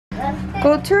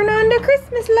Go turn on the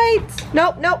Christmas lights.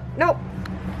 Nope, nope, nope.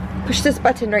 Push this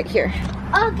button right here.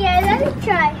 Okay, let me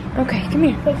try. Okay, come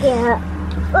here. Pick it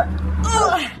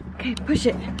up. Okay, push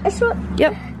it. This one.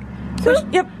 Yep. Push,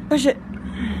 yep, push it.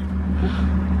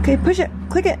 Okay, push it.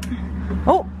 Click it.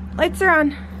 Oh, lights are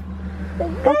on.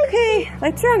 Okay,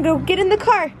 lights are on. Go get in the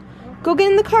car. Go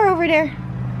get in the car over there.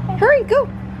 Hurry, go.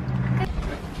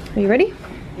 Are you ready?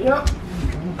 Yep.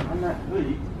 I'm not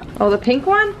ready. Oh, the pink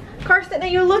one? Carson,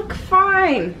 you look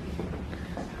fine.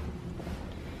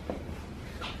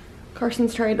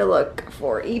 Carson's trying to look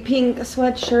for a pink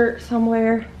sweatshirt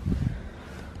somewhere.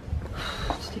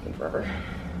 It's taking forever.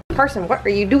 Carson, what are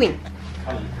you doing?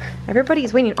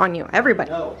 Everybody's waiting on you.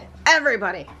 Everybody. No.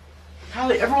 Everybody.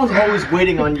 Holly, everyone's always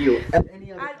waiting on you. At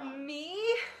any other At time. me?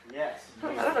 Yes. I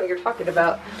don't know what you're talking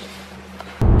about.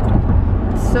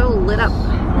 It's so lit up.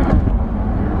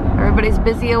 Everybody's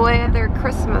busy away at their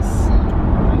Christmas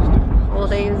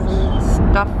holidays and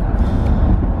stuff.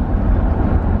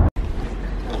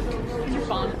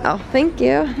 Oh, thank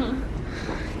you.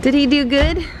 Did he do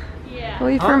good? Yeah.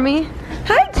 Wait for me.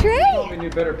 Hi, Trey. We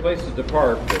need better places to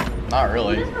park, but Not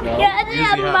really. no. Yeah, Usually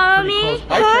have Mommy. pretty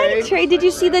close. Hi, Trey. Did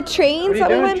you see the trains What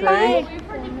that are we you went doing,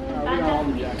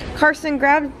 by? Carson,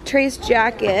 grab Trey's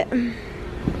jacket.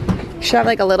 Should have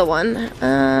like a little one.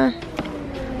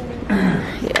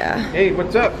 Yeah. Hey,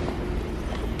 what's up?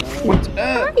 What's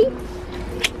up?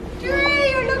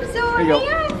 Trey, you look so Here you go.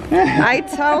 I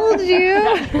told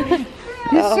you.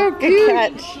 He's so good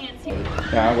catch.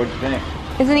 Yeah, what'd you think?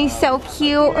 Isn't he so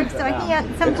cute? so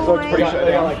handsome Looks boy. pretty sure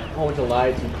They got like a whole bunch of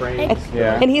lights and cranes.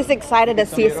 Yeah. And he's excited to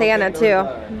see Santa too.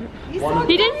 He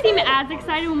didn't seem as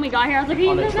excited when we got here. I was like, are you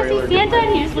gonna go see Santa?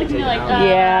 And he just looked at me like,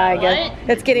 Yeah, I guess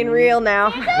it's getting real now.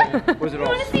 Was it all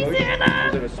smush?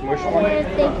 Was it a smush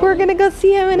one? We're gonna go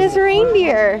see him and his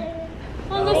reindeer.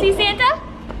 Wanna go see Santa?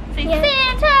 Say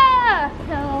Santa!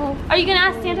 So, Are you gonna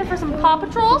ask Santa for some Paw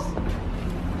Patrols?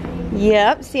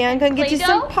 Yep, Santa gonna get you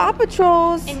some Play-Doh? Paw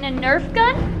Patrols. And a Nerf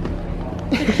gun?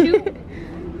 To shoot?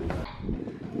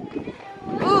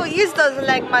 Ooh, use those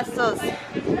leg muscles.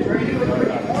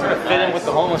 Fit in with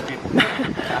the homeless people.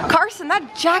 Carson,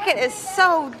 that jacket is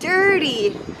so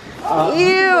dirty.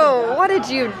 Ew, what did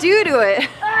you do to it?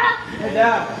 Hey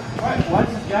Dad, why is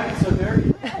this jacket so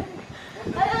dirty?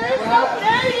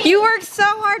 You worked so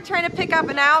hard trying to pick up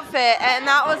an outfit and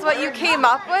that was what you came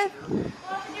up with?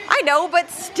 I know, but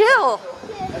still.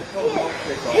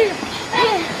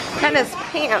 And his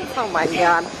pants, oh my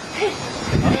God.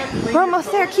 We're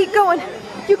almost there, keep going.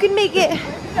 You can make it.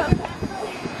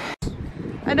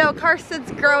 I know,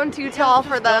 Carson's grown too tall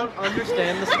for them. Don't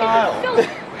understand the style.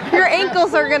 Your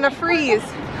ankles are gonna freeze.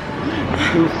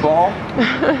 Goofball.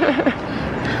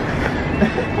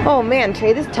 Oh man,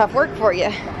 Trey, this is tough work for you.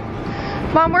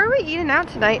 Mom, where are we eating out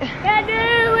tonight?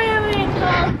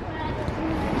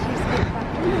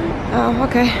 Oh,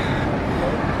 okay.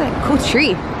 That cool tree.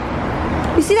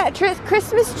 You see that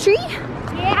Christmas tree?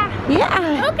 yeah.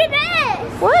 Yeah. Look at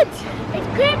this. What? It's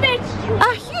Christmas tree.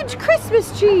 A huge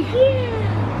Christmas tree.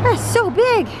 Yeah. That's so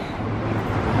big.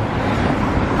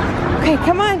 Okay,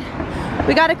 come on.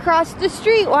 We gotta cross the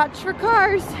street. Watch for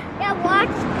cars. Yeah, watch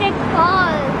the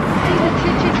cars. See the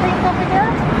choo-choo train over there?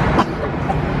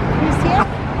 You see it?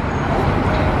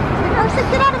 Carson,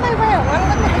 get out of my way. I want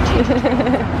to look at the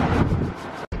choo-choo.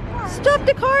 Stop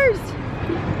the cars.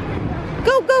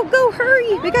 Go, go, go,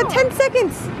 hurry. We got 10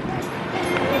 seconds.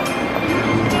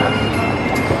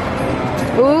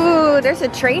 Ooh, there's a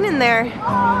train in there.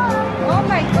 Oh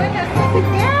my goodness, look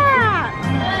at that.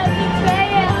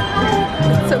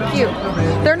 It's so cute.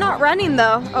 They're not running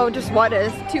though. Oh, just one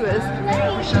is. Two is.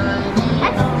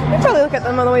 We'll probably look at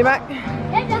them on the way back.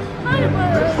 That's a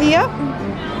Hollywood. Yep.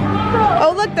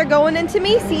 Oh, look, they're going into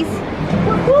Macy's.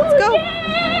 Let's go.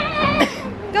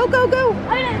 Go, go, go.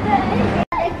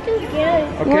 It's too good.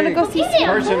 Okay. You want to go see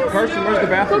Carson, Carson, where's the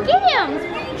bathroom? Get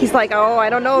him! He's like, oh, I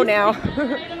don't know now.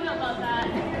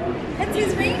 It's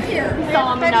his reindeer.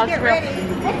 Saw him and now it's real.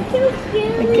 That's too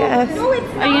cute. I guess. No, it's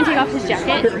Are you gonna take off his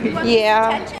jacket?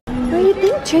 Yeah. What do you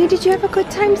think, Trey? Did you have a good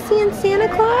time seeing Santa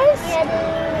Claus?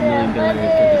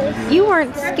 You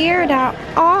weren't scared at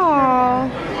all.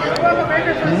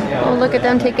 Oh, look at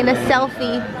them taking a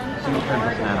selfie.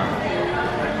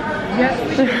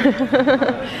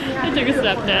 I took a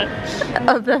step, Dad.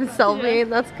 Of them selfie,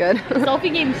 that's good.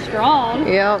 Selfie game's strong.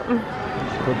 Yep.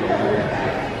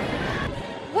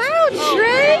 Wow,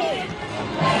 Trey!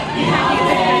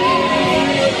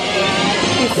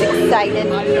 He's excited.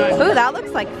 Ooh, that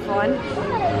looks like fun.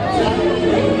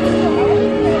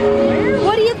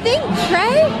 What do you think,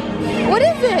 Trey? What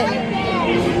is it?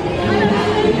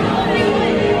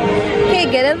 Okay,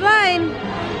 get in line.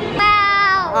 Bye.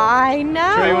 I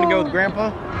know. Trey, you want to go with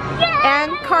Grandpa?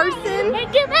 And Carson.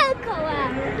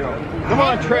 Come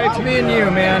on, Trey, it's me and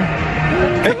you, man.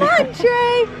 Come on,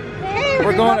 Trey.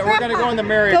 We're gonna go in the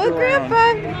merry-go-round. Go,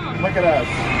 Grandpa. Look at us.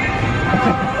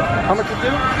 How much is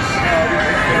it?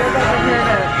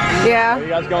 Yeah. Are you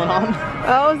guys going home?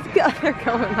 Oh, they're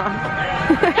going on.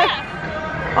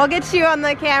 I'll get you on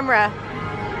the camera.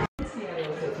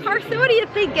 Carson, what are you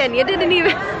thinking? You didn't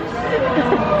even.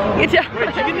 Good job. Wait,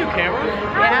 did you get a new camera?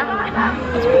 Yeah.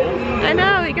 That's cool. I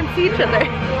know, we can see each other.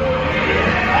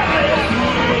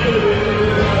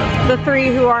 The three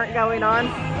who aren't going on.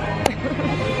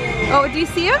 Oh, do you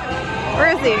see him?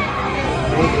 Where is he?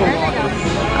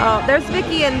 Oh, there's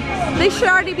Vicky, and they should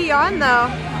already be on though.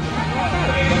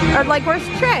 Or like, where's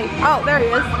Trey? Oh, there he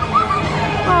is.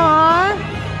 Aww.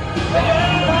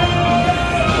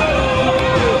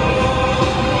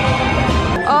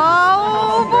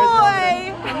 Oh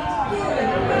boy!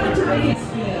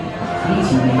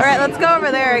 Alright, let's go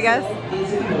over there, I guess.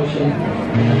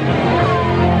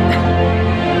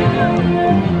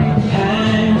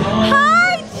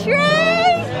 Hi,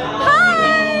 Trey! Hi!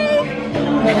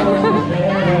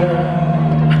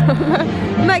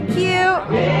 Isn't that cute?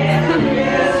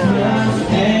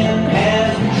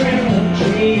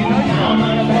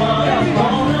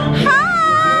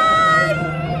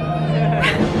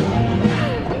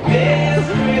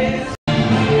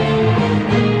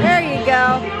 There you go.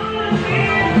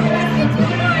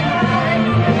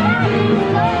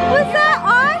 Was that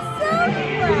awesome?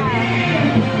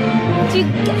 Did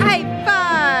you high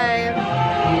five?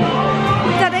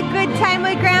 Was that a good time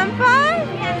with Grandpa?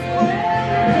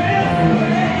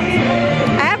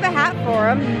 I have a hat for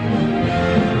him.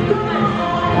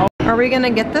 Are we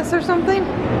gonna get this or something?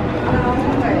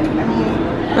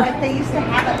 Like they used to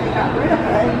have it, they got rid of it,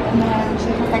 and then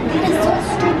she was like, "This is so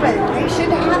stupid. They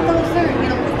should have those there." You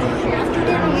know, after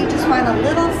dinner, you just want a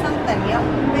little something. Yep,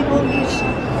 big old huge.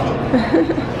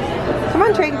 Come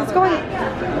on, Trey, let's go in.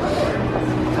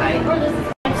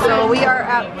 So we are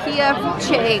at P.F.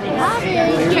 Chang's.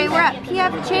 Trey, we're at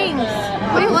P.F. Chang's.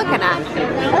 What are you looking at?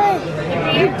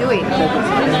 What are you doing?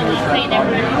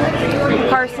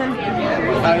 Carson,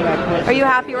 are you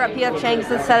happy we're at P.F. Chang's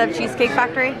instead of Cheesecake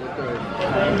Factory?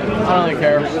 I don't really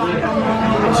care.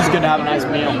 It's just good to have a nice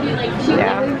meal.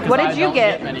 Yeah. What did you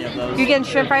get? Many of those. You getting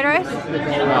shrimp fried rice?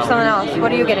 Or something else?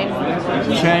 What are you getting?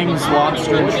 Chang's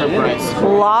lobster and shrimp rice.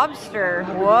 Lobster.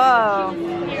 Whoa.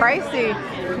 Pricey.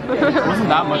 It wasn't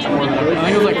that much more than, I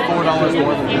think it was like $4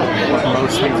 more than what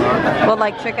most things are. Well,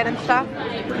 like chicken and stuff?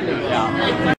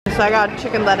 Yeah. So I got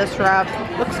chicken lettuce wrap.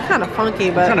 Looks kind of funky,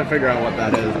 but... I'm trying to figure out what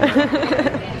that is.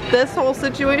 This whole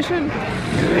situation?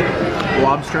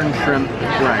 Lobster and shrimp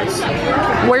rice.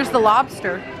 Where's the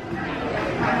lobster?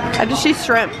 I just see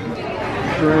shrimp.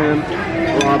 Shrimp,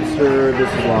 lobster, this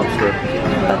is lobster.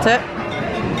 That's it?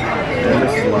 And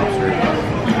this is lobster.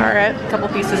 Alright, a couple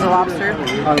pieces of lobster. I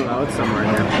don't know, it's somewhere in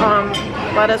here.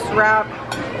 Lettuce wrap.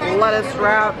 Lettuce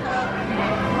wrap.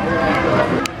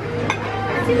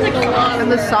 Seems like a lot. And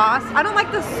the sauce. I don't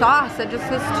like the sauce. It just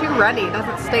is too runny. It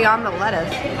doesn't stay on the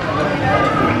lettuce.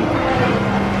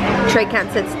 Trey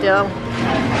can't sit still.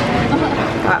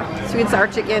 Sweet and sour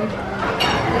chicken.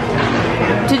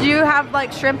 Did you have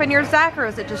like shrimp in yours, Zach, or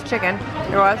is it just chicken?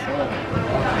 There was.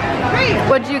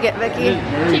 What'd you get, Vicky?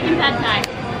 Chicken pad thai.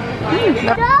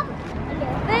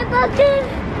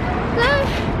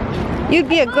 You'd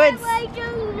be a good.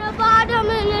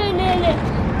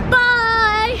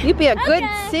 You'd be a good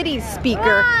city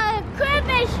speaker.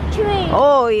 Christmas tree.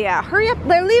 Oh yeah, hurry up!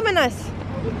 They're leaving us.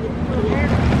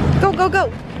 Go, go, go!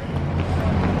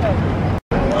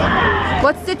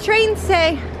 What's the train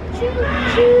say?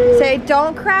 Say,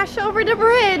 don't crash over the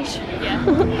bridge. Yeah.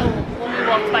 When we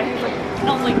walked by, he was like, I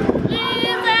was like,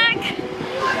 Zach.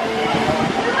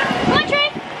 Come on, Trey.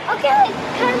 Okay.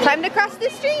 Time to cross the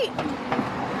street.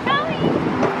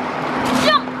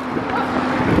 Jump.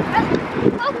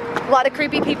 A lot of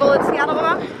creepy people in Seattle,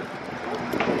 Mama.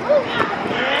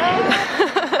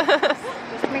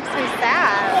 This makes me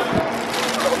sad.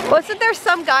 Wasn't there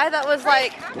some guy that was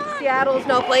like, Seattle's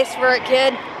no place for a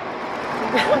kid?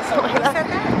 Something like that.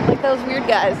 Like those weird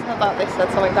guys. I thought they said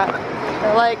something like that.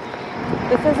 They're like,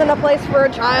 this isn't a place for a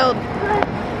child.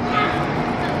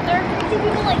 There are crazy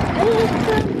people like,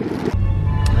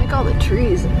 I like all the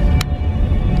trees.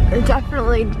 It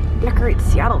definitely decorates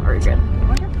Seattle version. I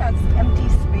wonder if that's empty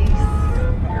space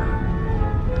there.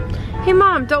 Hey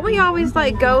Mom, don't we always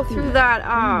like go through that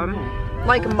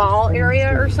like mall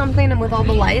area or something, and with all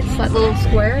the lights, that little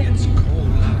square?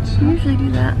 We usually do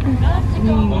that.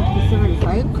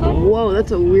 Whoa,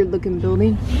 that's a weird looking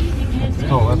building.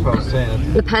 Oh, that's what I was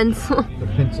saying. The pencil. The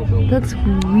pencil building. That's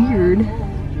weird.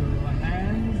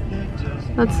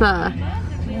 That's a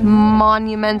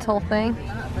monumental thing.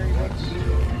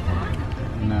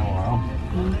 No, wow.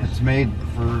 It's made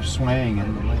for swaying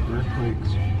and like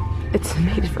earthquakes. It's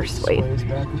made for sway. Sways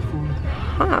back and forth.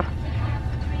 Huh.